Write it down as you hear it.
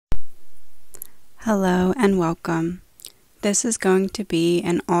Hello and welcome. This is going to be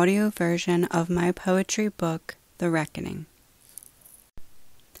an audio version of my poetry book, The Reckoning.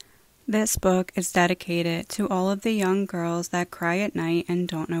 This book is dedicated to all of the young girls that cry at night and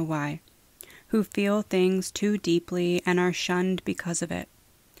don't know why, who feel things too deeply and are shunned because of it,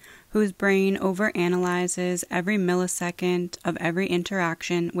 whose brain overanalyzes every millisecond of every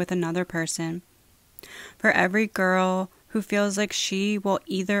interaction with another person. For every girl who feels like she will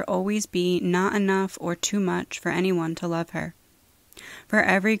either always be not enough or too much for anyone to love her. For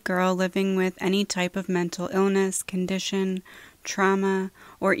every girl living with any type of mental illness, condition, trauma,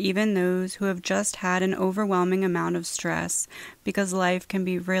 or even those who have just had an overwhelming amount of stress because life can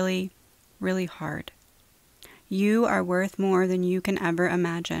be really, really hard. You are worth more than you can ever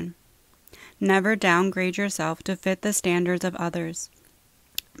imagine. Never downgrade yourself to fit the standards of others.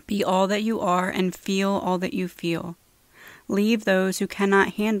 Be all that you are and feel all that you feel. Leave those who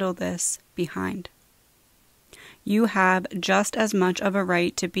cannot handle this behind. You have just as much of a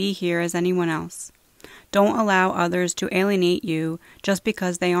right to be here as anyone else. Don't allow others to alienate you just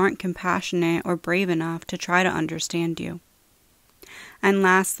because they aren't compassionate or brave enough to try to understand you. And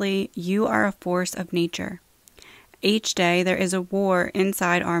lastly, you are a force of nature. Each day there is a war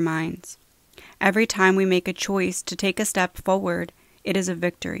inside our minds. Every time we make a choice to take a step forward, it is a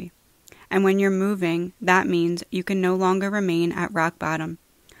victory. And when you're moving, that means you can no longer remain at rock bottom.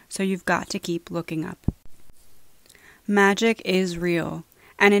 So you've got to keep looking up. Magic is real,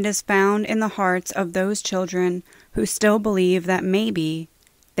 and it is found in the hearts of those children who still believe that maybe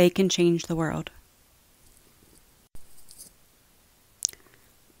they can change the world.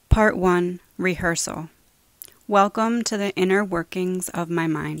 Part 1, Rehearsal. Welcome to the inner workings of my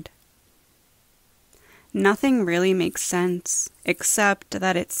mind. Nothing really makes sense, except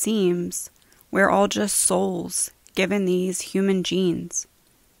that it seems we're all just souls given these human genes.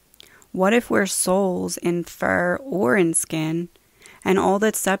 What if we're souls in fur or in skin, and all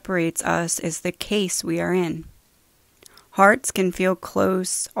that separates us is the case we are in? Hearts can feel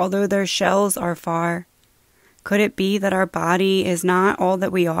close, although their shells are far. Could it be that our body is not all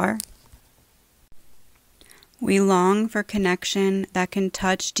that we are? We long for connection that can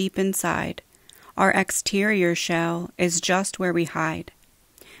touch deep inside. Our exterior shell is just where we hide.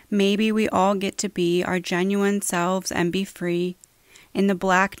 Maybe we all get to be our genuine selves and be free in the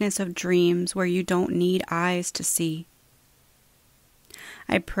blackness of dreams where you don't need eyes to see.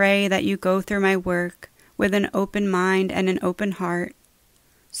 I pray that you go through my work with an open mind and an open heart.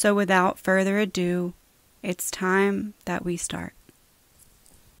 So without further ado, it's time that we start.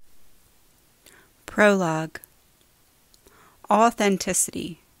 Prologue.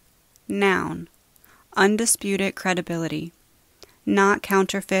 Authenticity. Noun. Undisputed credibility, not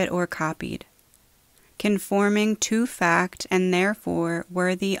counterfeit or copied, conforming to fact and therefore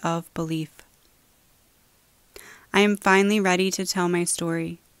worthy of belief. I am finally ready to tell my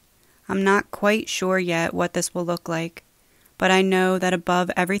story. I'm not quite sure yet what this will look like, but I know that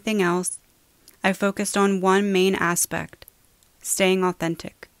above everything else, I focused on one main aspect, staying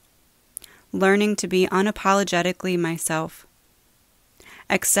authentic, learning to be unapologetically myself,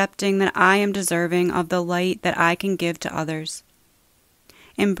 accepting that I am deserving of the light that I can give to others,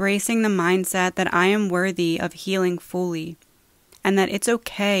 embracing the mindset that I am worthy of healing fully, and that it's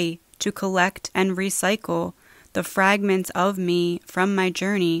okay to collect and recycle the fragments of me from my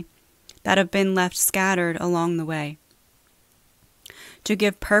journey that have been left scattered along the way, to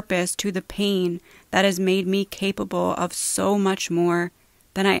give purpose to the pain that has made me capable of so much more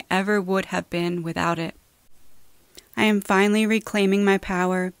than I ever would have been without it. I am finally reclaiming my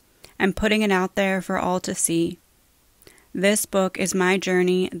power and putting it out there for all to see. This book is my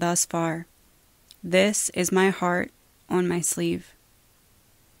journey thus far. This is my heart on my sleeve.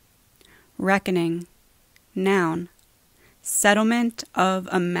 Reckoning. Noun. Settlement of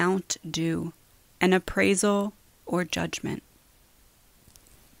amount due, an appraisal or judgment.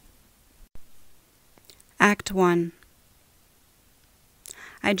 Act 1.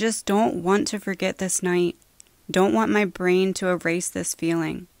 I just don't want to forget this night. Don't want my brain to erase this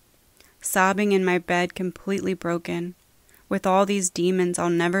feeling. Sobbing in my bed completely broken. With all these demons I'll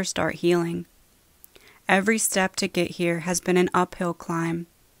never start healing. Every step to get here has been an uphill climb.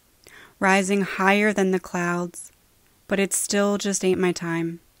 Rising higher than the clouds. But it still just ain't my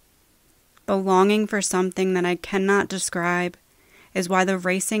time. The longing for something that I cannot describe is why the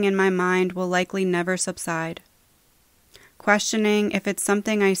racing in my mind will likely never subside. Questioning if it's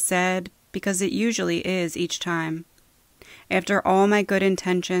something I said, because it usually is each time. After all my good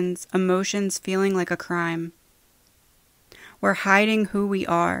intentions, emotions feeling like a crime. We're hiding who we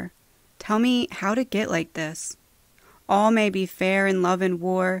are. Tell me how to get like this. All may be fair in love and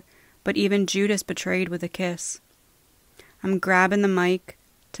war, but even Judas betrayed with a kiss. I'm grabbing the mic.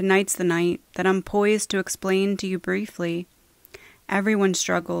 Tonight's the night that I'm poised to explain to you briefly. Everyone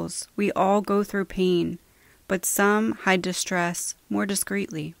struggles. We all go through pain, but some hide distress more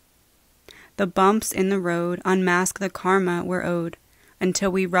discreetly. The bumps in the road unmask the karma we're owed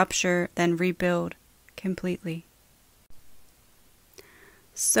until we rupture, then rebuild completely.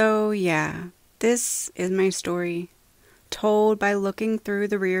 So yeah, this is my story, told by looking through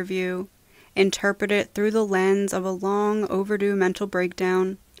the rear view, interpreted through the lens of a long overdue mental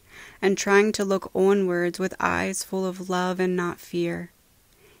breakdown, and trying to look onwards with eyes full of love and not fear,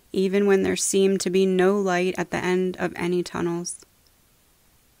 even when there seemed to be no light at the end of any tunnels.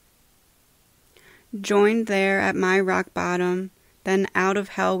 Joined there at my rock bottom, then out of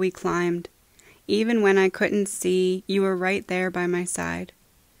hell we climbed. Even when I couldn't see, you were right there by my side.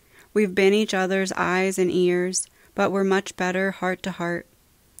 We've been each other's eyes and ears, but we're much better heart to heart.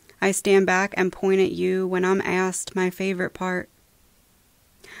 I stand back and point at you when I'm asked my favorite part.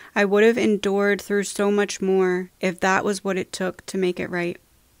 I would have endured through so much more if that was what it took to make it right.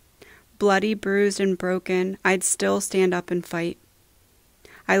 Bloody, bruised, and broken, I'd still stand up and fight.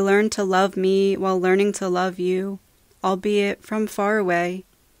 I learned to love me while learning to love you, albeit from far away.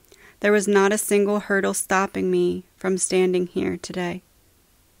 There was not a single hurdle stopping me from standing here today.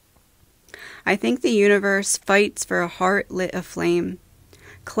 I think the universe fights for a heart lit aflame,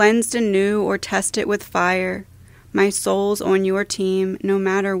 cleansed anew or tested with fire. My soul's on your team no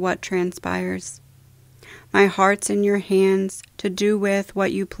matter what transpires. My heart's in your hands to do with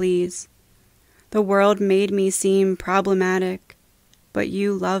what you please. The world made me seem problematic, but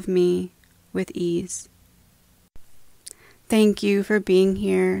you love me with ease. Thank you for being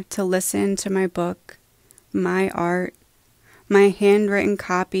here to listen to my book, my art, my handwritten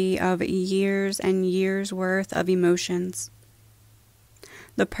copy of years and years worth of emotions.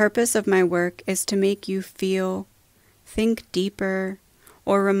 The purpose of my work is to make you feel, think deeper,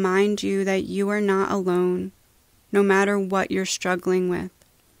 or remind you that you are not alone, no matter what you're struggling with.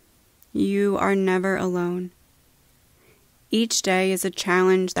 You are never alone. Each day is a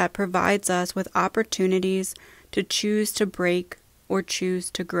challenge that provides us with opportunities to choose to break or choose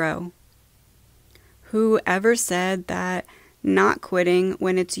to grow. Whoever said that not quitting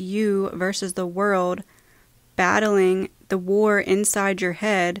when it's you versus the world, battling the war inside your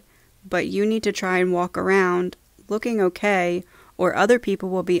head, but you need to try and walk around looking okay or other people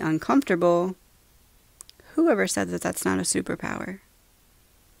will be uncomfortable, whoever said that that's not a superpower?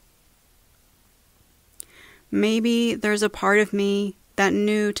 Maybe there's a part of me that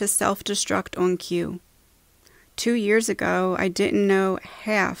knew to self-destruct on cue. 2 years ago, I didn't know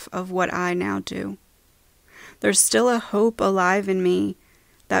half of what I now do. There's still a hope alive in me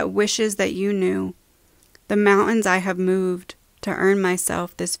that wishes that you knew the mountains I have moved to earn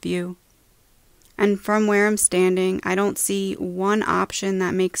myself this view. And from where I'm standing, I don't see one option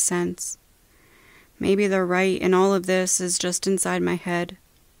that makes sense. Maybe the right in all of this is just inside my head.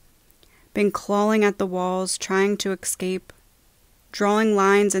 Been clawing at the walls, trying to escape, drawing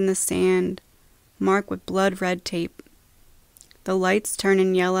lines in the sand, marked with blood-red tape. The lights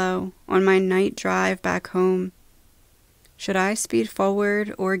turning yellow on my night drive back home. Should I speed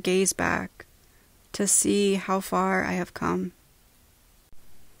forward or gaze back to see how far I have come?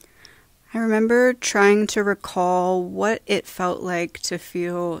 I remember trying to recall what it felt like to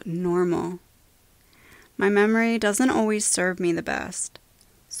feel normal. My memory doesn't always serve me the best.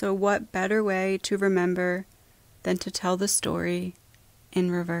 So what better way to remember than to tell the story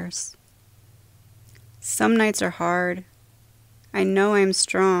in reverse? Some nights are hard. I know I'm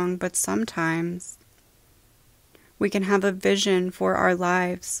strong, but sometimes we can have a vision for our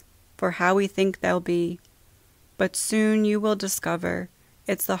lives, for how we think they'll be. But soon you will discover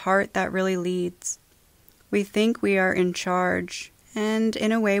it's the heart that really leads. We think we are in charge, and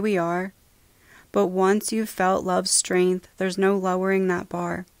in a way we are. But once you've felt love's strength, there's no lowering that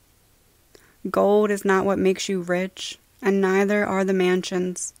bar. Gold is not what makes you rich, and neither are the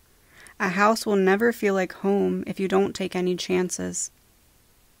mansions. A house will never feel like home if you don't take any chances.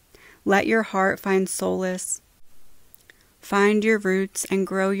 Let your heart find solace. Find your roots and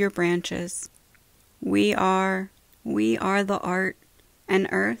grow your branches. We are the art, and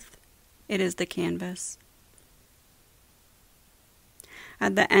earth, it is the canvas.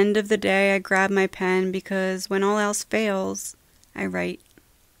 At the end of the day, I grab my pen because when all else fails, I write.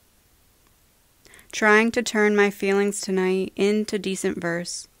 Trying to turn my feelings tonight into decent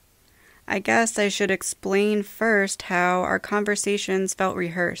verse. I guess I should explain first how our conversations felt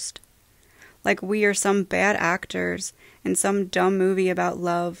rehearsed. Like we are some bad actors in some dumb movie about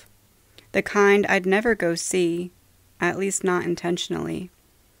love. The kind I'd never go see, at least not intentionally.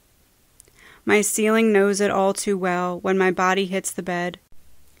 My ceiling knows it all too well when my body hits the bed.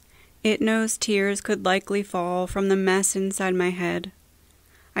 It knows tears could likely fall from the mess inside my head.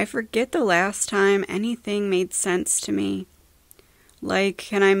 I forget the last time anything made sense to me. Like,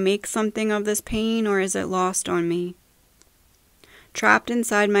 can I make something of this pain, or is it lost on me? Trapped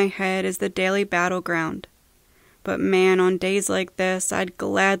inside my head is the daily battleground. But man, on days like this, I'd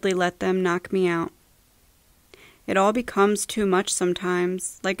gladly let them knock me out. It all becomes too much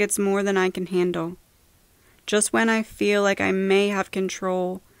sometimes, like it's more than I can handle. Just when I feel like I may have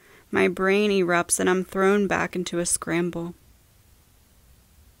control, my brain erupts and I'm thrown back into a scramble.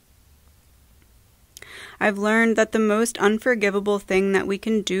 I've learned that the most unforgivable thing that we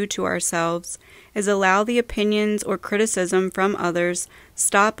can do to ourselves is allow the opinions or criticism from others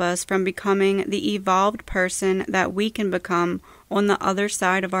stop us from becoming the evolved person that we can become on the other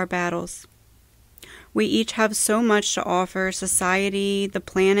side of our battles. We each have so much to offer society, the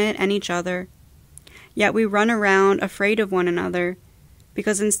planet, and each other. Yet we run around afraid of one another,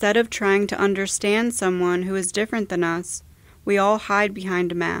 because instead of trying to understand someone who is different than us, we all hide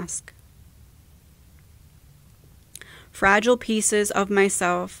behind a mask. Fragile pieces of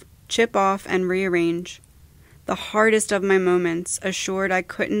myself chip off and rearrange. The hardest of my moments assured I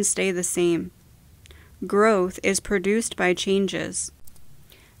couldn't stay the same. Growth is produced by changes,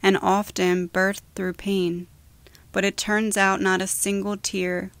 and often birthed through pain, but it turns out not a single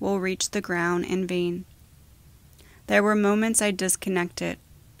tear will reach the ground in vain. There were moments I disconnected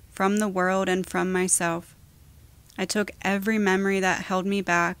from the world and from myself. I took every memory that held me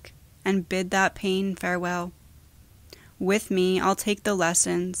back and bid that pain farewell. With me, I'll take the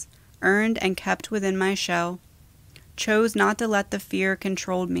lessons, earned and kept within my shell. Chose not to let the fear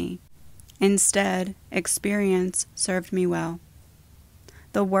control me. Instead, experience served me well.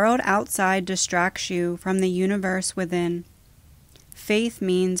 The world outside distracts you from the universe within. Faith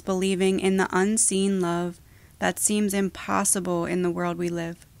means believing in the unseen love that seems impossible in the world we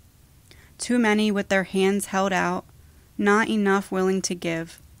live. Too many with their hands held out, not enough willing to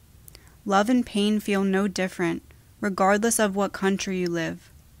give. Love and pain feel no different, regardless of what country you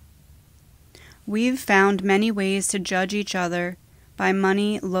live. We've found many ways to judge each other by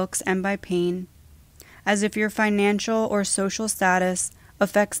money, looks, and by pain, as if your financial or social status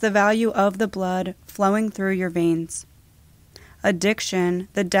affects the value of the blood flowing through your veins. Addiction,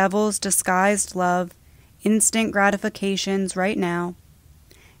 the devil's disguised love, instant gratifications right now.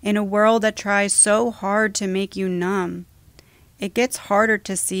 In a world that tries so hard to make you numb, it gets harder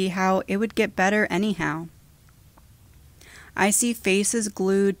to see how it would get better anyhow. I see faces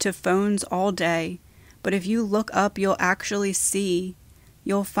glued to phones all day, but if you look up, you'll actually see.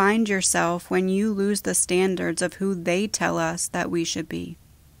 You'll find yourself when you lose the standards of who they tell us that we should be.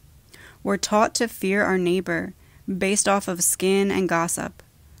 We're taught to fear our neighbor based off of skin and gossip,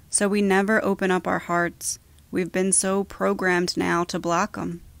 so we never open up our hearts. We've been so programmed now to block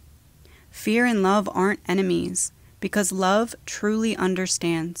them. Fear and love aren't enemies, because love truly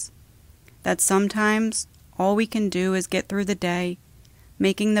understands that sometimes all we can do is get through the day,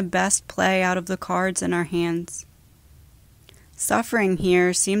 making the best play out of the cards in our hands. Suffering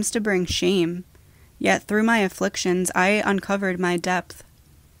here seems to bring shame, yet through my afflictions I uncovered my depth.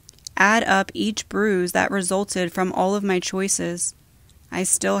 Add up each bruise that resulted from all of my choices, I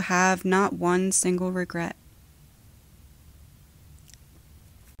still have not one single regret.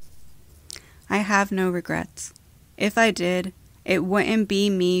 I have no regrets. If I did, it wouldn't be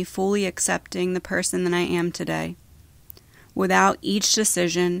me fully accepting the person that I am today. Without each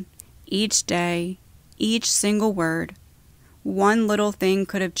decision, each day, each single word, one little thing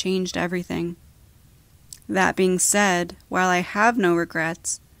could have changed everything. That being said, while I have no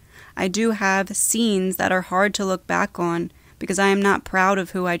regrets, I do have scenes that are hard to look back on because I am not proud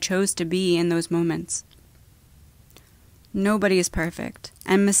of who I chose to be in those moments. Nobody is perfect,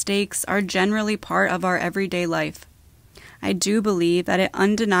 and mistakes are generally part of our everyday life. I do believe that it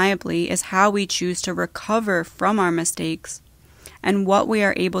undeniably is how we choose to recover from our mistakes and what we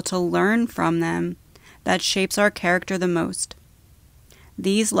are able to learn from them that shapes our character the most.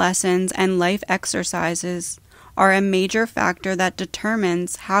 These lessons and life exercises are a major factor that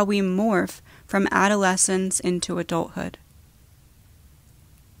determines how we morph from adolescence into adulthood.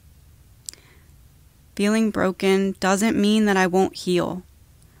 Feeling broken doesn't mean that I won't heal.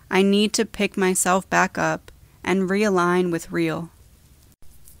 I need to pick myself back up and realign with real.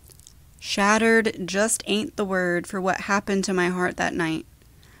 Shattered just ain't the word for what happened to my heart that night,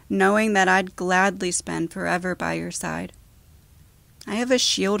 knowing that I'd gladly spend forever by your side. I have a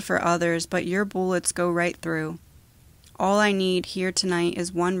shield for others, but your bullets go right through. All I need here tonight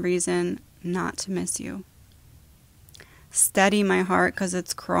is one reason not to miss you. Steady my heart, 'cause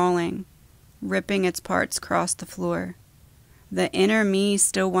it's crawling. ripping its parts across the floor. The inner me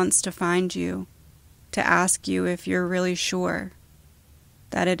still wants to find you, to ask you if you're really sure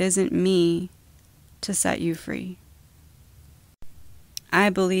that it isn't me to set you free. I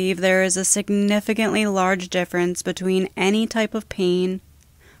believe there is a significantly large difference between any type of pain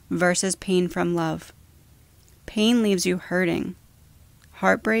versus pain from love. Pain leaves you hurting.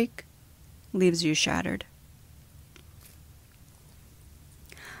 Heartbreak leaves you shattered.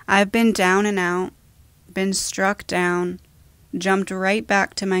 I've been down and out, been struck down, jumped right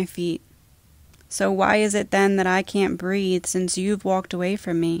back to my feet. So why is it then that I can't breathe since you've walked away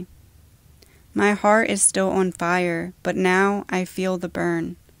from me? My heart is still on fire, but now I feel the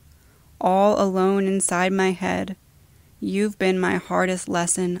burn. All alone inside my head, you've been my hardest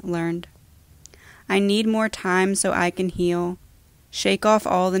lesson learned. I need more time so I can heal, shake off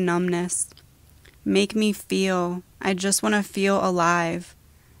all the numbness. Make me feel, I just want to feel alive,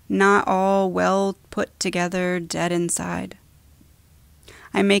 not all well put together, dead inside.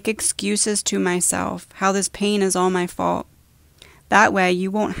 I make excuses to myself, how this pain is all my fault. That way you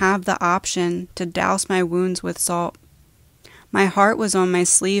won't have the option to douse my wounds with salt. My heart was on my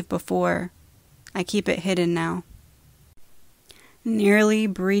sleeve before. I keep it hidden now. Nearly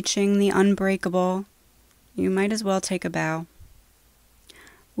breaching the unbreakable, you might as well take a bow.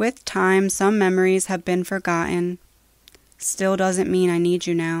 With time, some memories have been forgotten. Still doesn't mean I need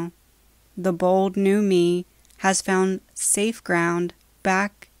you now. The bold new me has found safe ground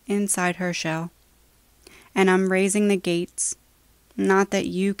back inside her shell. And I'm raising the gates. Not that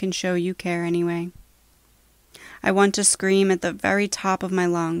you can show you care anyway. I want to scream at the very top of my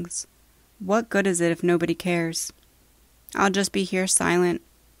lungs. What good is it if nobody cares? I'll just be here silent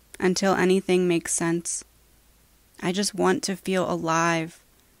until anything makes sense. I just want to feel alive.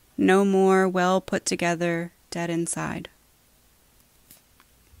 No more well put together, dead inside.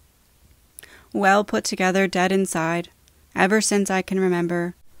 Well put together, dead inside. Ever since I can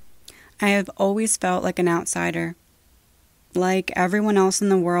remember, I have always felt like an outsider. Like everyone else in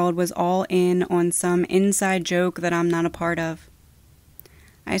the world was all in on some inside joke that I'm not a part of.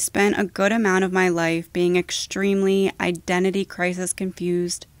 I spent a good amount of my life being extremely identity crisis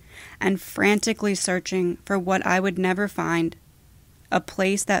confused and frantically searching for what I would never find, a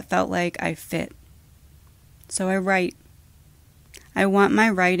place that felt like I fit. So I write. I want my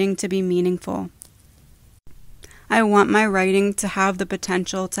writing to be meaningful. I want my writing to have the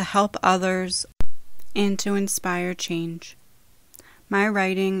potential to help others and to inspire change. My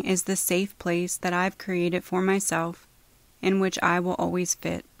writing is the safe place that I've created for myself, in which I will always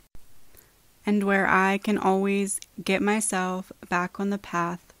fit, and where I can always get myself back on the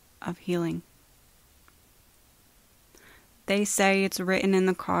path of healing. They say it's written in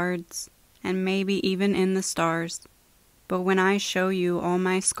the cards, and maybe even in the stars, but when I show you all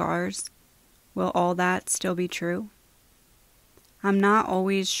my scars, will all that still be true? I'm not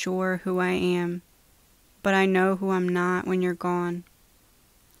always sure who I am, but I know who I'm not when you're gone.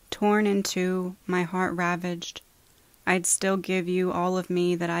 Torn in two, my heart ravaged, I'd still give you all of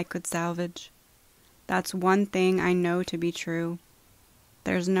me that I could salvage. That's one thing I know to be true.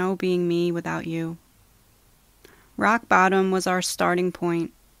 There's no being me without you. Rock bottom was our starting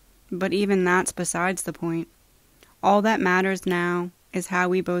point, but even that's besides the point. All that matters now is how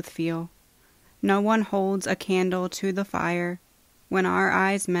we both feel. No one holds a candle to the fire. When our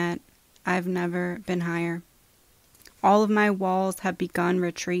eyes met, I've never been higher. All of my walls have begun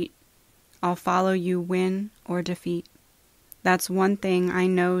retreat. I'll follow you win or defeat. That's one thing I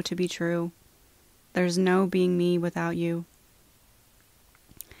know to be true. There's no being me without you.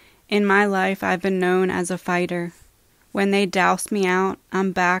 In my life, I've been known as a fighter. When they doused me out,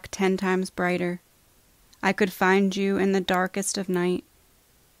 I'm back 10 times brighter. I could find you in the darkest of night.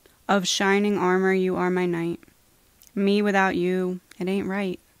 Of shining armor, you are my knight. Me without you, it ain't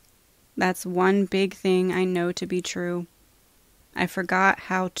right. That's one big thing I know to be true. I forgot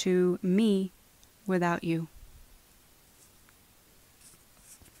how to me without you.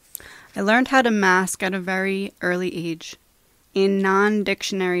 I learned how to mask at a very early age. In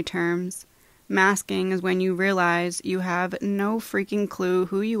non-dictionary terms, masking is when you realize you have no freaking clue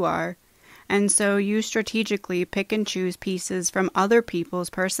who you are, and so you strategically pick and choose pieces from other people's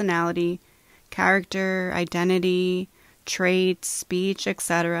personality, character, identity, traits, speech,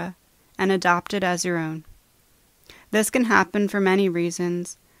 etc., and adopt it as your own. This can happen for many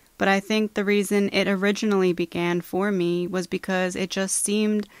reasons, but I think the reason it originally began for me was because it just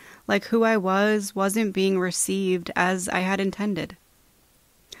seemed like who I wasn't being received as I had intended.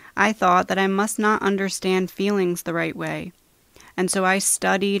 I thought that I must not understand feelings the right way, and so I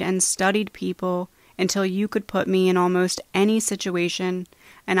studied and studied people until you could put me in almost any situation,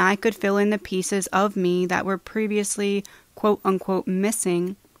 and I could fill in the pieces of me that were previously quote-unquote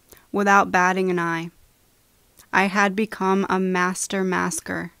missing without batting an eye. I had become a master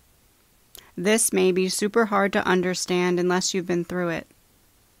masker. This may be super hard to understand unless you've been through it.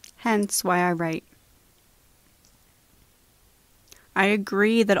 Hence why I write. I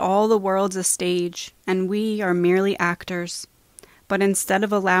agree that all the world's a stage, and we are merely actors. But instead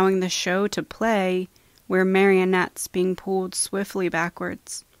of allowing the show to play, we're marionettes being pulled swiftly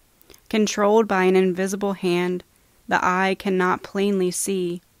backwards, controlled by an invisible hand the eye cannot plainly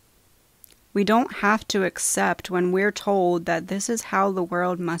see. We don't have to accept when we're told that this is how the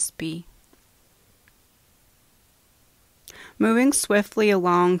world must be. Moving swiftly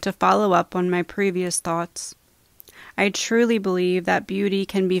along to follow up on my previous thoughts, I truly believe that beauty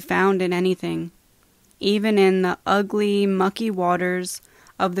can be found in anything, even in the ugly, mucky waters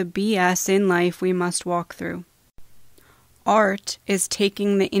of the BS in life we must walk through. Art is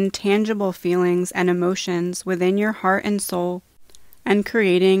taking the intangible feelings and emotions within your heart and soul and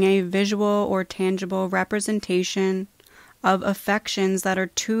creating a visual or tangible representation of affections that are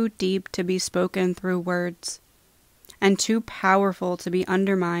too deep to be spoken through words and too powerful to be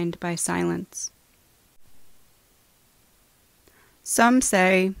undermined by silence. Some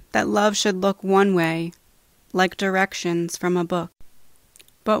say that love should look one way, like directions from a book.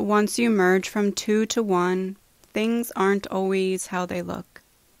 But once you merge from two to one, things aren't always how they look.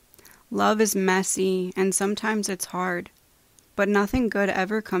 Love is messy, and sometimes it's hard, but nothing good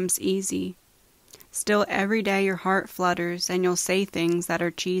ever comes easy. Still, every day your heart flutters, and you'll say things that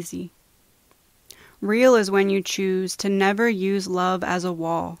are cheesy. Real is when you choose to never use love as a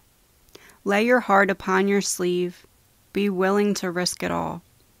wall. Lay your heart upon your sleeve. Be willing to risk it all.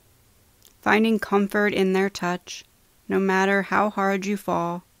 Finding comfort in their touch, no matter how hard you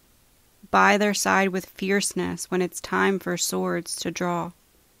fall. By their side with fierceness when it's time for swords to draw.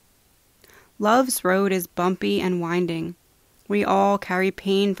 Love's road is bumpy and winding. We all carry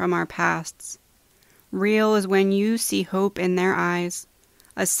pain from our pasts. Real is when you see hope in their eyes,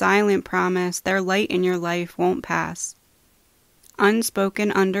 a silent promise their light in your life won't pass.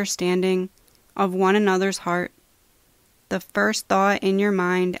 Unspoken understanding of one another's heart, the first thought in your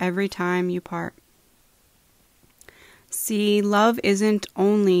mind every time you part. See, love isn't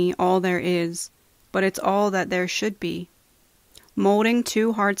only all there is, but it's all that there should be, molding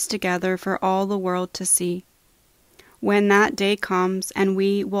two hearts together for all the world to see. When that day comes and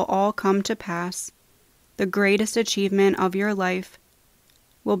we will all come to pass, the greatest achievement of your life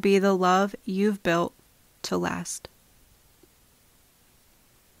will be the love you've built to last.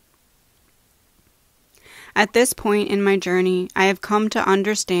 At this point in my journey, I have come to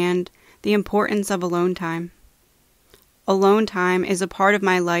understand the importance of alone time. Alone time is a part of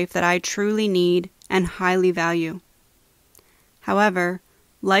my life that I truly need and highly value. However,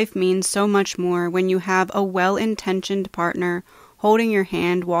 life means so much more when you have a well-intentioned partner holding your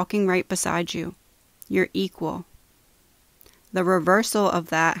hand, walking right beside you, your equal. The reversal of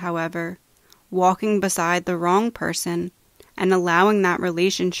that, however, walking beside the wrong person and allowing that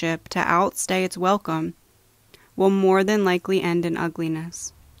relationship to outstay its welcome, will more than likely end in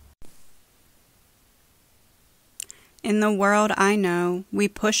ugliness. In the world I know, we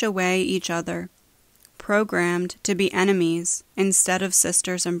push away each other, programmed to be enemies instead of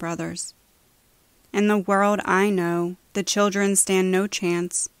sisters and brothers. In the world I know, the children stand no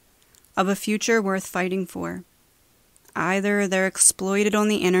chance of a future worth fighting for. Either they're exploited on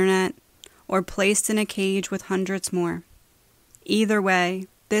the internet or placed in a cage with hundreds more. Either way,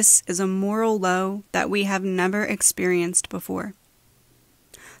 this is a moral low that we have never experienced before.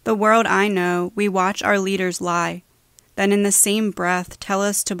 The world I know, we watch our leaders lie, then in the same breath tell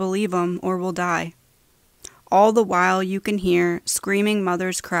us to believe them or we'll die. All the while you can hear screaming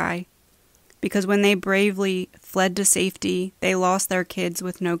mothers cry, because when they bravely fled to safety, they lost their kids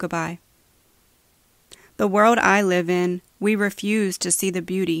with no goodbye. The world I live in, we refuse to see the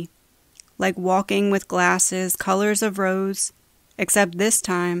beauty, like walking with glasses, colors of rose, except this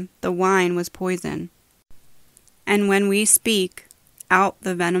time the wine was poison. And when we speak, out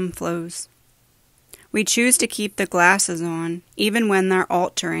the venom flows. We choose to keep the glasses on, even when they're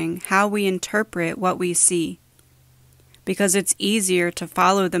altering how we interpret what we see, because it's easier to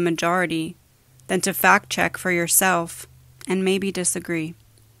follow the majority than to fact-check for yourself and maybe disagree.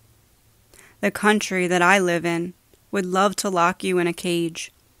 The country that I live in would love to lock you in a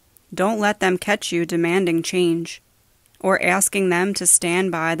cage. Don't let them catch you demanding change, or asking them to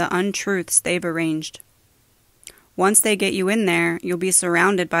stand by the untruths they've arranged. Once they get you in there, you'll be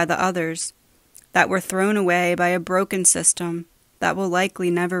surrounded by the others that were thrown away by a broken system that will likely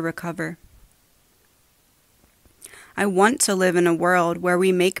never recover. I want to live in a world where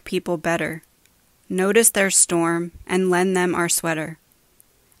we make people better. Notice their storm and lend them our sweater.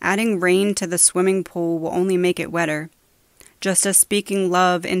 Adding rain to the swimming pool will only make it wetter, just as speaking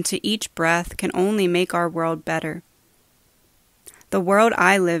love into each breath can only make our world better. The world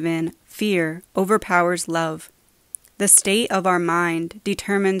I live in, fear overpowers love. The state of our mind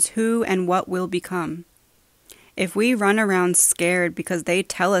determines who and what will become. If we run around scared because they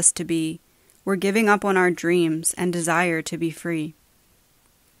tell us to be, we're giving up on our dreams and desire to be free.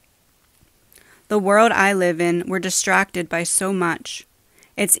 The world I live in, we're distracted by so much.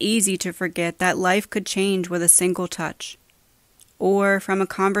 It's easy to forget that life could change with a single touch, or from a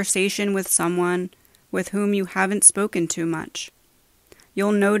conversation with someone with whom you haven't spoken too much.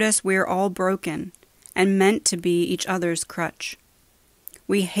 You'll notice we're all broken and meant to be each other's crutch.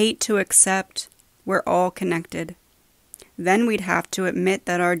 We hate to accept we're all connected. Then we'd have to admit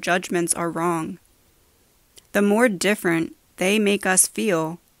that our judgments are wrong. The more different they make us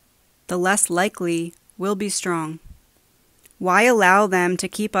feel, the less likely we'll be strong. Why allow them to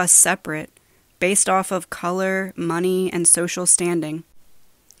keep us separate based off of color, money, and social standing?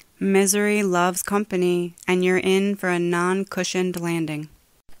 Misery loves company, and you're in for a non-cushioned landing.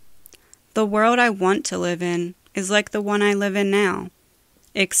 The world I want to live in is like the one I live in now,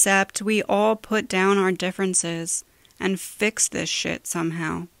 except we all put down our differences and fix this shit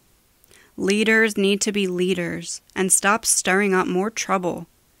somehow. Leaders need to be leaders and stop stirring up more trouble.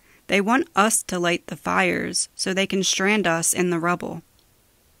 They want us to light the fires so they can strand us in the rubble.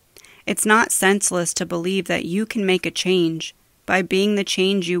 It's not senseless to believe that you can make a change by being the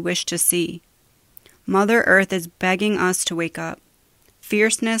change you wish to see. Mother Earth is begging us to wake up.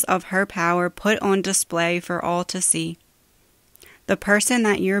 Fierceness of her power put on display for all to see. The person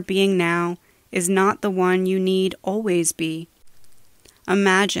that you're being now is not the one you need always be.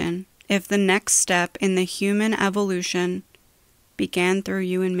 Imagine if the next step in the human evolution began through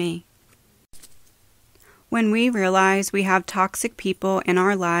you and me. When we realize we have toxic people in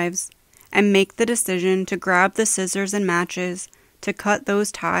our lives and make the decision to grab the scissors and matches to cut those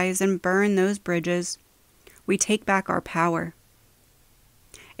ties and burn those bridges, we take back our power.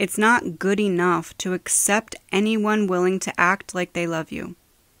 It's not good enough to accept anyone willing to act like they love you.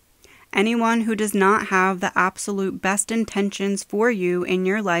 Anyone who does not have the absolute best intentions for you in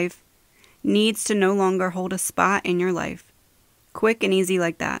your life needs to no longer hold a spot in your life. Quick and easy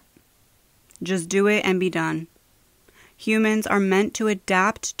like that. Just do it and be done. Humans are meant to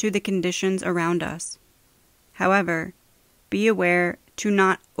adapt to the conditions around us. However, be aware to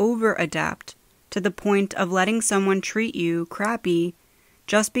not over-adapt to the point of letting someone treat you crappy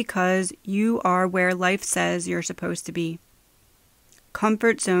just because you are where life says you're supposed to be.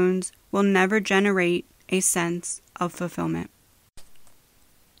 Comfort zones will never generate a sense of fulfillment.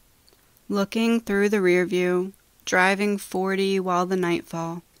 Looking through the rear view, driving 40 while the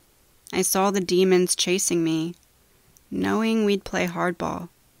nightfall, I saw the demons chasing me, knowing we'd play hardball.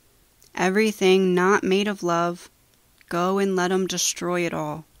 Everything not made of love, go and let 'em destroy it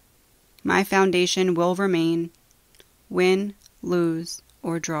all. My foundation will remain, win, lose,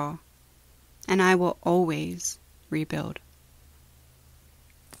 or draw, and I will always rebuild.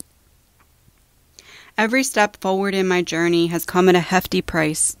 Every step forward in my journey has come at a hefty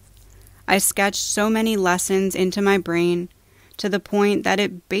price. I sketched so many lessons into my brain to the point that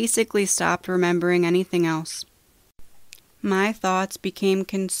it basically stopped remembering anything else. My thoughts became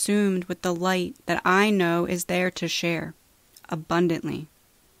consumed with the light that I know is there to share, abundantly.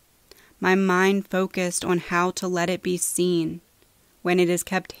 My mind focused on how to let it be seen when it is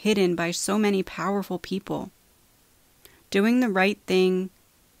kept hidden by so many powerful people. Doing the right thing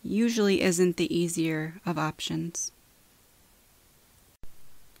usually isn't the easier of options.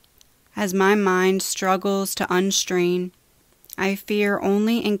 As my mind struggles to unstrain, I fear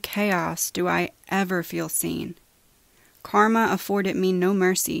only in chaos do I ever feel seen. Karma afforded me no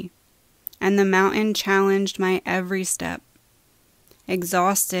mercy, and the mountain challenged my every step.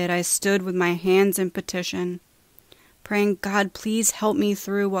 Exhausted, I stood with my hands in petition, praying, God, please help me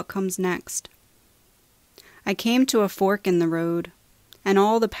through what comes next. I came to a fork in the road, and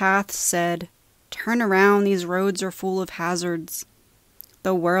all the paths said, turn around, these roads are full of hazards.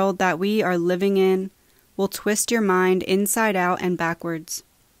 The world that we are living in will twist your mind inside out and backwards.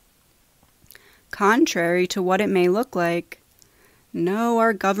 Contrary to what it may look like, no,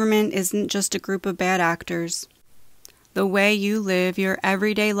 our government isn't just a group of bad actors. The way you live your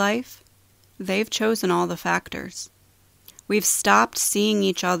everyday life, they've chosen all the factors. We've stopped seeing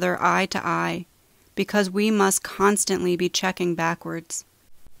each other eye to eye because we must constantly be checking backwards.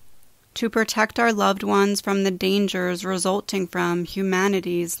 To protect our loved ones from the dangers resulting from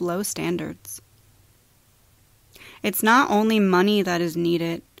humanity's low standards. It's not only money that is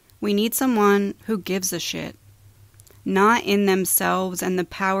needed. We need someone who gives a shit. Not in themselves and the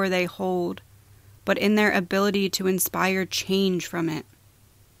power they hold, but in their ability to inspire change from it.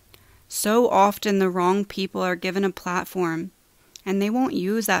 So often the wrong people are given a platform, and they won't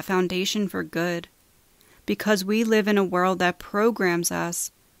use that foundation for good, because we live in a world that programs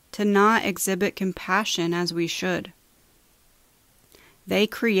us to not exhibit compassion as we should. They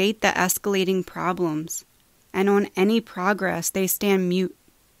create the escalating problems, and on any progress they stand mute.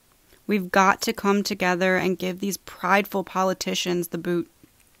 We've got to come together and give these prideful politicians the boot.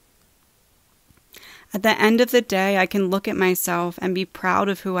 At the end of the day, I can look at myself and be proud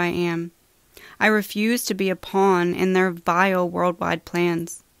of who I am. I refuse to be a pawn in their vile worldwide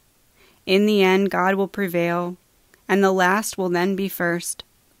plans. In the end, God will prevail, and the last will then be first.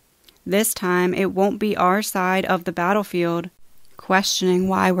 This time, it won't be our side of the battlefield questioning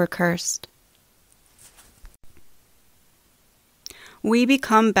why we're cursed. We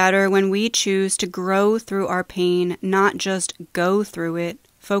become better when we choose to grow through our pain, not just go through it,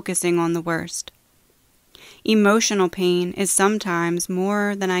 focusing on the worst. Emotional pain is sometimes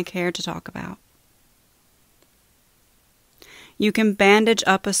more than I care to talk about. You can bandage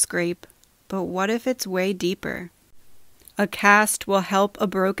up a scrape, but what if it's way deeper? A cast will help a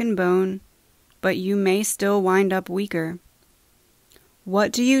broken bone, but you may still wind up weaker.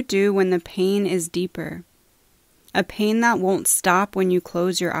 What do you do when the pain is deeper? A pain that won't stop when you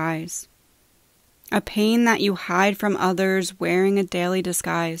close your eyes. A pain that you hide from others wearing a daily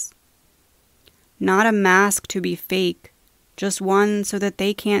disguise. Not a mask to be fake, just one so that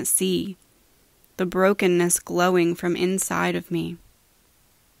they can't see the brokenness glowing from inside of me.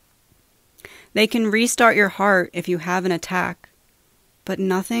 They can restart your heart if you have an attack, but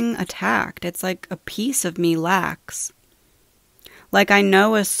nothing attacked. It's like a piece of me lacks. Like I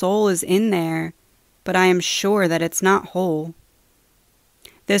know a soul is in there, but I am sure that it's not whole.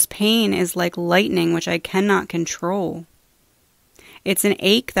 This pain is like lightning which I cannot control. It's an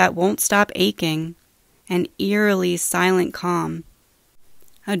ache that won't stop aching, an eerily silent calm.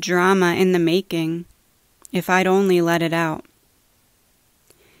 A drama in the making, if I'd only let it out.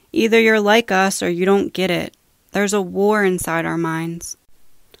 Either you're like us or you don't get it. There's a war inside our minds.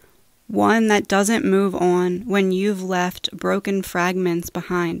 One that doesn't move on when you've left broken fragments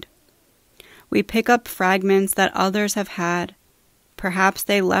behind. We pick up fragments that others have had. Perhaps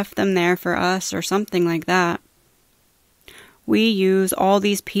they left them there for us or something like that. We use all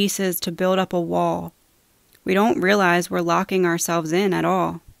these pieces to build up a wall. We don't realize we're locking ourselves in at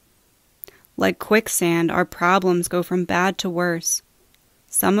all. Like quicksand, our problems go from bad to worse.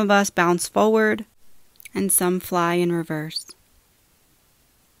 Some of us bounce forward, and some fly in reverse.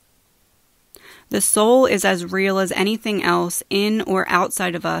 The soul is as real as anything else in or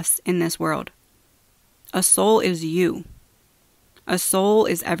outside of us in this world. A soul is you. A soul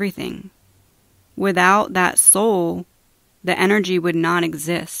is everything. Without that soul, the energy would not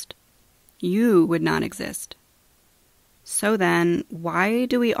exist. You would not exist. So then, why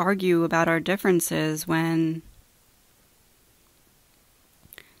do we argue about our differences when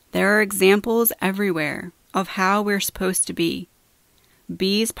there are examples everywhere of how we're supposed to be?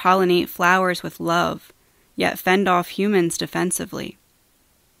 Bees pollinate flowers with love, yet fend off humans defensively.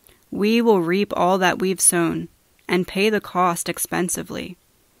 We will reap all that we've sown and pay the cost expensively.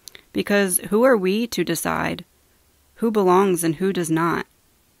 Because who are we to decide who belongs and who does not?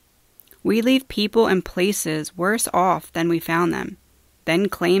 We leave people and places worse off than we found them, then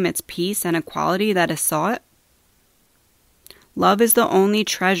claim it's peace and equality that is sought. Love is the only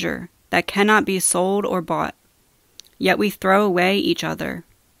treasure that cannot be sold or bought, yet we throw away each other,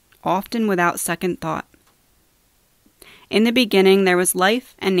 often without second thought. In the beginning there was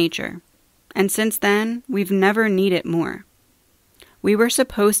life and nature, and since then we've never needed more. We were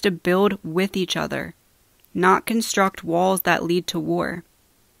supposed to build with each other, not construct walls that lead to war.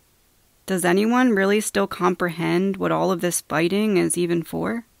 Does anyone really still comprehend what all of this fighting is even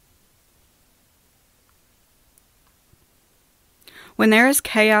for? When there is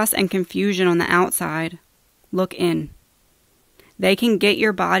chaos and confusion on the outside, look in. They can get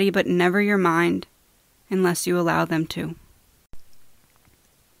your body but never your mind, unless you allow them to.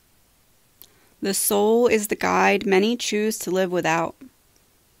 The soul is the guide many choose to live without.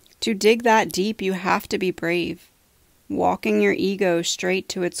 To dig that deep, you have to be brave, walking your ego straight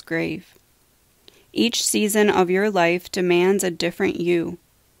to its grave. Each season of your life demands a different you,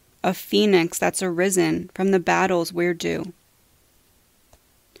 a phoenix that's arisen from the battles we're due.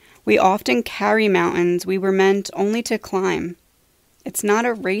 We often carry mountains we were meant only to climb. It's not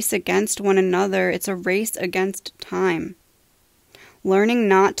a race against one another, it's a race against time. learning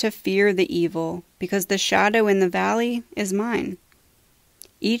not to fear the evil, because the shadow in the valley is mine.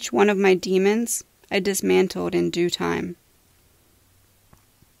 Each one of my demons I dismantled in due time.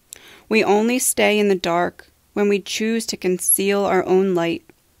 We only stay in the dark when we choose to conceal our own light.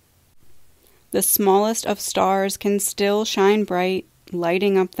 The smallest of stars can still shine bright,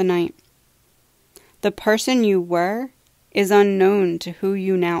 lighting up the night. The person you were is unknown to who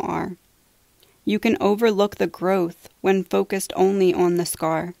you now are. You can overlook the growth when focused only on the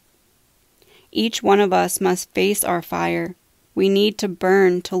scar. Each one of us must face our fire. We need to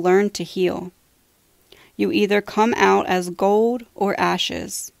burn to learn to heal. You either come out as gold or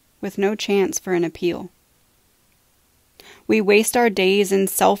ashes, with no chance for an appeal. We waste our days in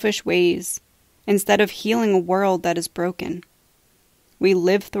selfish ways, instead of healing a world that is broken. We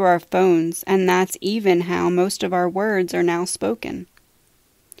live through our phones, and that's even how most of our words are now spoken.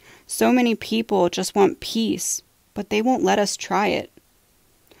 So many people just want peace, but they won't let us try it.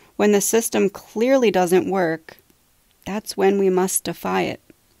 When the system clearly doesn't work, that's when we must defy it.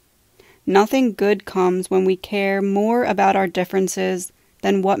 Nothing good comes when we care more about our differences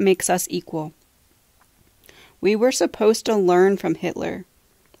than what makes us equal. We were supposed to learn from Hitler.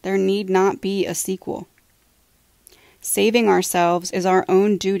 There need not be a sequel. Saving ourselves is our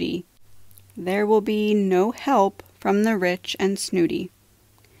own duty. There will be no help from the rich and snooty.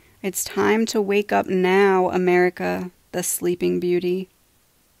 It's time to wake up now, America, the sleeping beauty.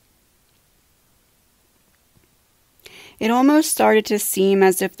 It almost started to seem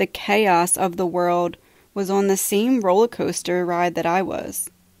as if the chaos of the world was on the same roller coaster ride that I was.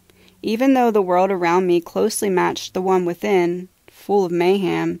 Even though the world around me closely matched the one within, full of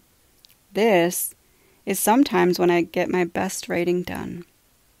mayhem, this is sometimes when I get my best writing done.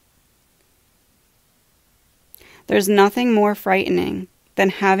 There's nothing more frightening than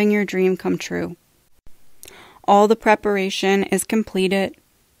having your dream come true. All the preparation is completed.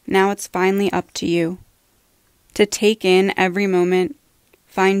 Now it's finally up to you. To take in every moment,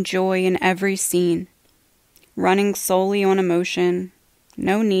 find joy in every scene. Running solely on emotion,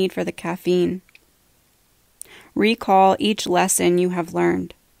 no need for the caffeine. Recall each lesson you have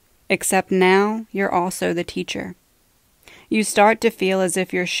learned, except now you're also the teacher. You start to feel as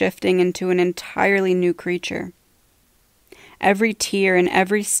if you're shifting into an entirely new creature. Every tear and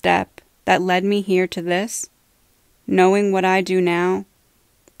every step that led me here to this, knowing what I do now,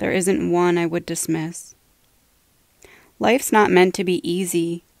 there isn't one I would dismiss. Life's not meant to be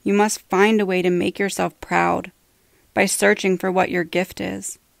easy. You must find a way to make yourself proud by searching for what your gift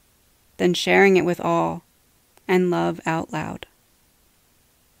is, then sharing it with all and love out loud.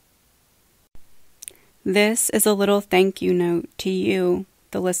 This is a little thank you note to you,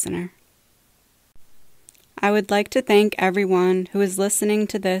 the listener. I would like to thank everyone who is listening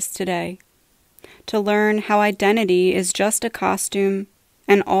to this today, to learn how identity is just a costume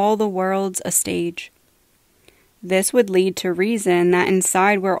and all the world's a stage. This would lead to reason that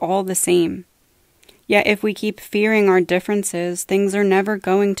inside we're all the same. Yet if we keep fearing our differences, things are never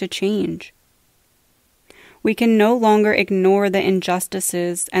going to change. We can no longer ignore the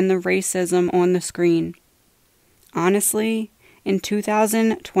injustices and the racism on the screen. Honestly, in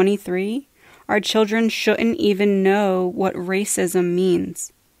 2023, our children shouldn't even know what racism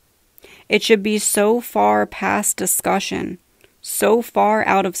means. It should be so far past discussion, so far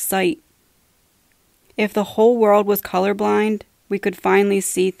out of sight. If the whole world was colorblind, we could finally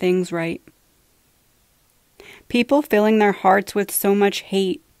see things right. People filling their hearts with so much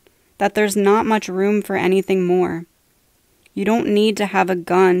hate that there's not much room for anything more. You don't need to have a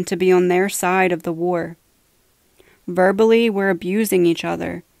gun to be on their side of the war. Verbally, we're abusing each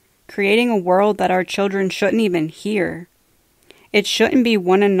other, creating a world that our children shouldn't even hear. It shouldn't be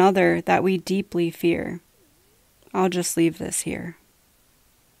one another that we deeply fear. I'll just leave this here.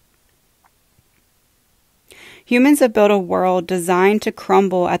 Humans have built a world designed to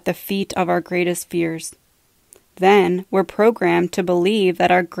crumble at the feet of our greatest fears. Then we're programmed to believe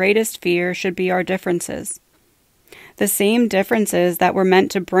that our greatest fear should be our differences. The same differences that were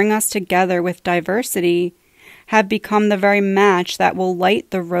meant to bring us together with diversity have become the very match that will light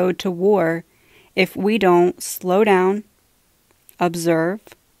the road to war if we don't slow down, observe,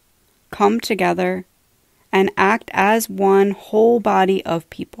 come together, and act as one whole body of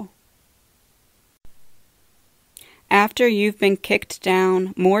people. After you've been kicked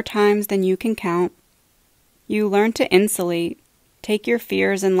down more times than you can count, you learn to insulate, take your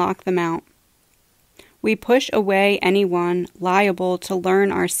fears and lock them out. We push away anyone liable to learn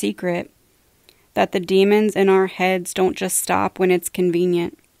our secret, that the demons in our heads don't just stop when it's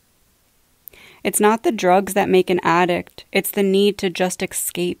convenient. It's not the drugs that make an addict, it's the need to just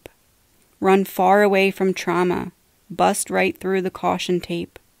escape. Run far away from trauma, bust right through the caution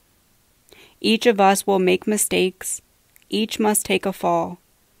tape. Each of us will make mistakes, each must take a fall.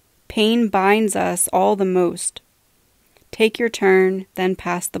 Pain binds us all the most. Take your turn, then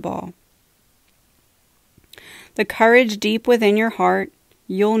pass the ball. The courage deep within your heart,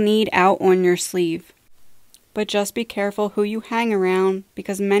 you'll need out on your sleeve. But just be careful who you hang around,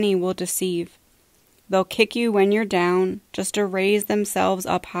 because many will deceive. They'll kick you when you're down, just to raise themselves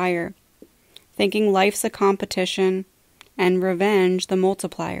up higher, thinking life's a competition, and revenge the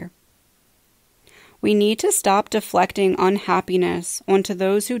multiplier. We need to stop deflecting unhappiness onto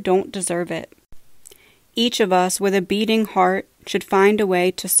those who don't deserve it. Each of us with a beating heart should find a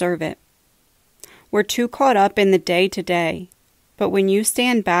way to serve it. We're too caught up in the day-to-day, but when you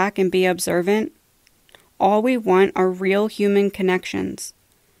stand back and be observant, all we want are real human connections,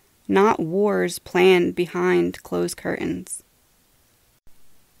 not wars planned behind closed curtains.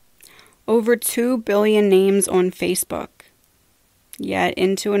 Over 2 billion names on Facebook, yet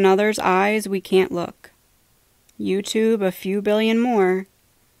into another's eyes we can't look. YouTube a few billion more,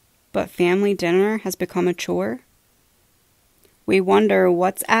 but family dinner has become a chore. We wonder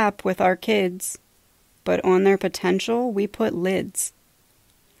what's up with our kids, but on their potential we put lids.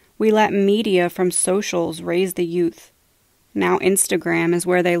 We let media from socials raise the youth. Now Instagram is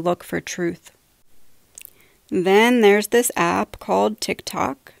where they look for truth. Then there's this app called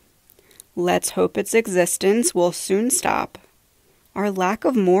TikTok. Let's hope its existence will soon stop. Our lack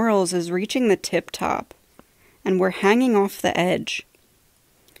of morals is reaching the tip top, and we're hanging off the edge.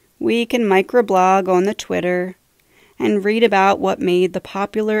 We can microblog on the Twitter and read about what made the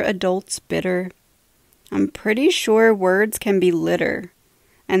popular adults bitter. I'm pretty sure words can be litter,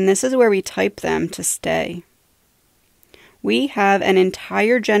 and this is where we type them to stay. We have an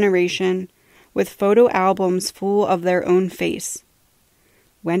entire generation with photo albums full of their own face.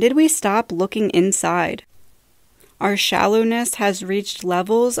 When did we stop looking inside? Our shallowness has reached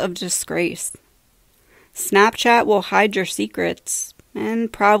levels of disgrace. Snapchat will hide your secrets,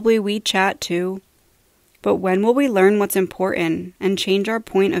 and probably WeChat too. But when will we learn what's important and change our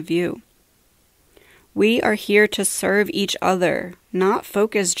point of view? We are here to serve each other, not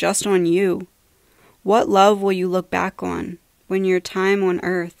focus just on you. What love will you look back on when your time on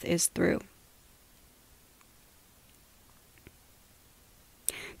earth is through?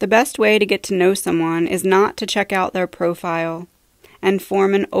 The best way to get to know someone is not to check out their profile and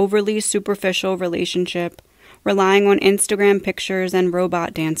form an overly superficial relationship, relying on Instagram pictures and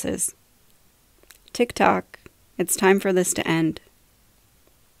robot dances. TikTok, it's time for this to end.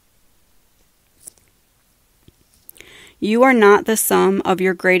 You are not the sum of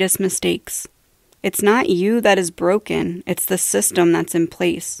your greatest mistakes. It's not you that is broken, it's the system that's in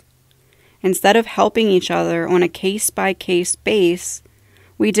place. Instead of helping each other on a case-by-case basis,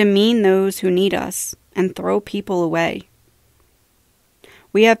 we demean those who need us and throw people away.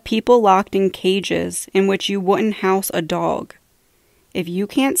 We have people locked in cages in which you wouldn't house a dog. If you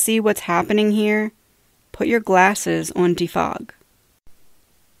can't see what's happening here, put your glasses on DEFOG.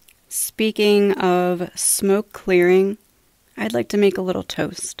 Speaking of smoke clearing, I'd like to make a little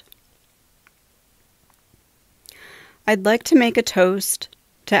toast. I'd like to make a toast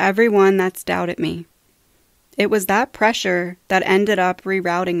to everyone that's doubted me. It was that pressure that ended up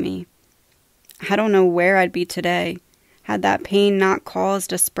rerouting me. I don't know where I'd be today had that pain not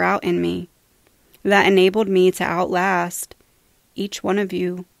caused a sprout in me that enabled me to outlast each one of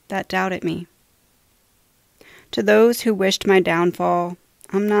you that doubted me. To those who wished my downfall,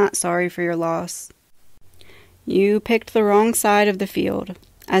 I'm not sorry for your loss. You picked the wrong side of the field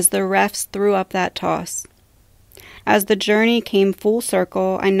as the refs threw up that toss. As the journey came full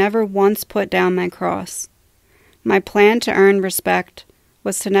circle, I never once put down my cross. My plan to earn respect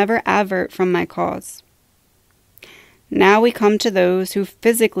was to never avert from my cause. Now we come to those who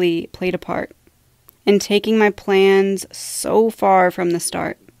physically played a part in taking my plans so far from the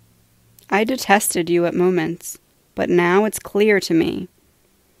start. I detested you at moments, but now it's clear to me.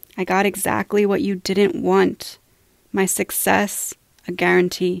 I got exactly what you didn't want. My success, a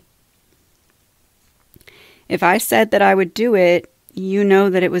guarantee. If I said that I would do it, you know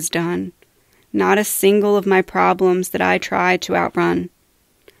that it was done. Not a single of my problems that I tried to outrun.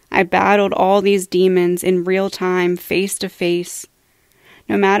 I battled all these demons in real time, face to face.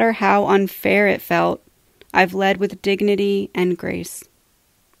 No matter how unfair it felt, I've led with dignity and grace.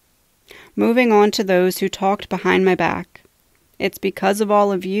 Moving on to those who talked behind my back. It's because of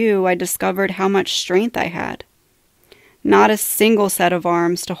all of you I discovered how much strength I had. Not a single set of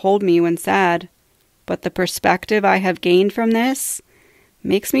arms to hold me when sad, but the perspective I have gained from this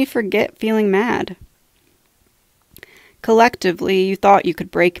makes me forget feeling mad. Collectively, you thought you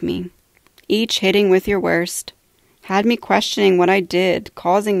could break me, each hitting with your worst, had me questioning what I did,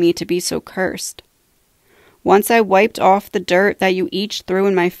 causing me to be so cursed. Once I wiped off the dirt that you each threw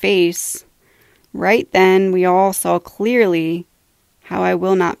in my face, right then we all saw clearly how I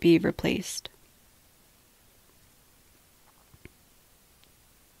will not be replaced.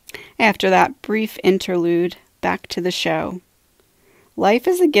 After that brief interlude, back to the show. Life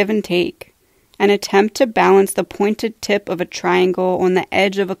is a give and take, an attempt to balance the pointed tip of a triangle on the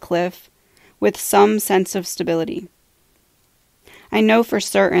edge of a cliff with some sense of stability. I know for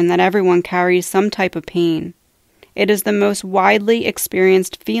certain that everyone carries some type of pain. It is the most widely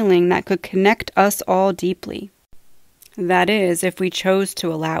experienced feeling that could connect us all deeply. That is, if we chose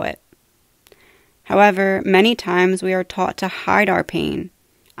to allow it. However, many times we are taught to hide our pain,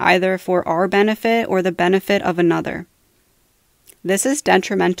 either for our benefit or the benefit of another. This is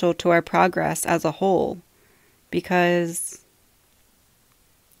detrimental to our progress as a whole, because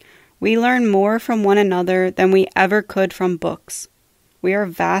we learn more from one another than we ever could from books. We are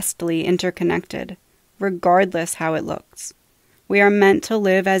vastly interconnected, regardless how it looks. We are meant to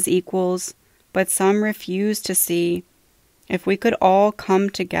live as equals, but some refuse to see, if we could all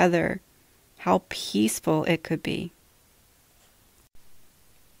come together, how peaceful it could be.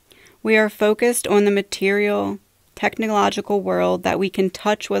 We are focused on the material, technological world that we can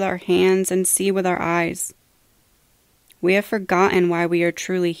touch with our hands and see with our eyes. We have forgotten why we are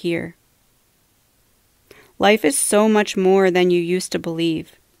truly here. Life is so much more than you used to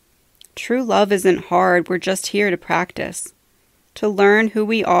believe. True love isn't hard, we're just here to practice, to learn who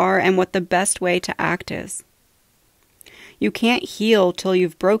we are and what the best way to act is. You can't heal till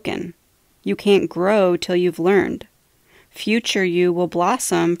you've broken. You can't grow till you've learned. Future you will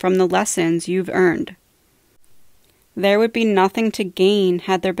blossom from the lessons you've earned. There would be nothing to gain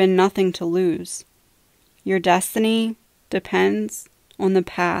had there been nothing to lose. Your destiny depends on the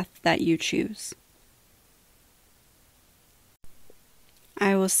path that you choose.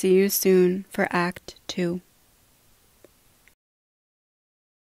 I will see you soon for Act 2.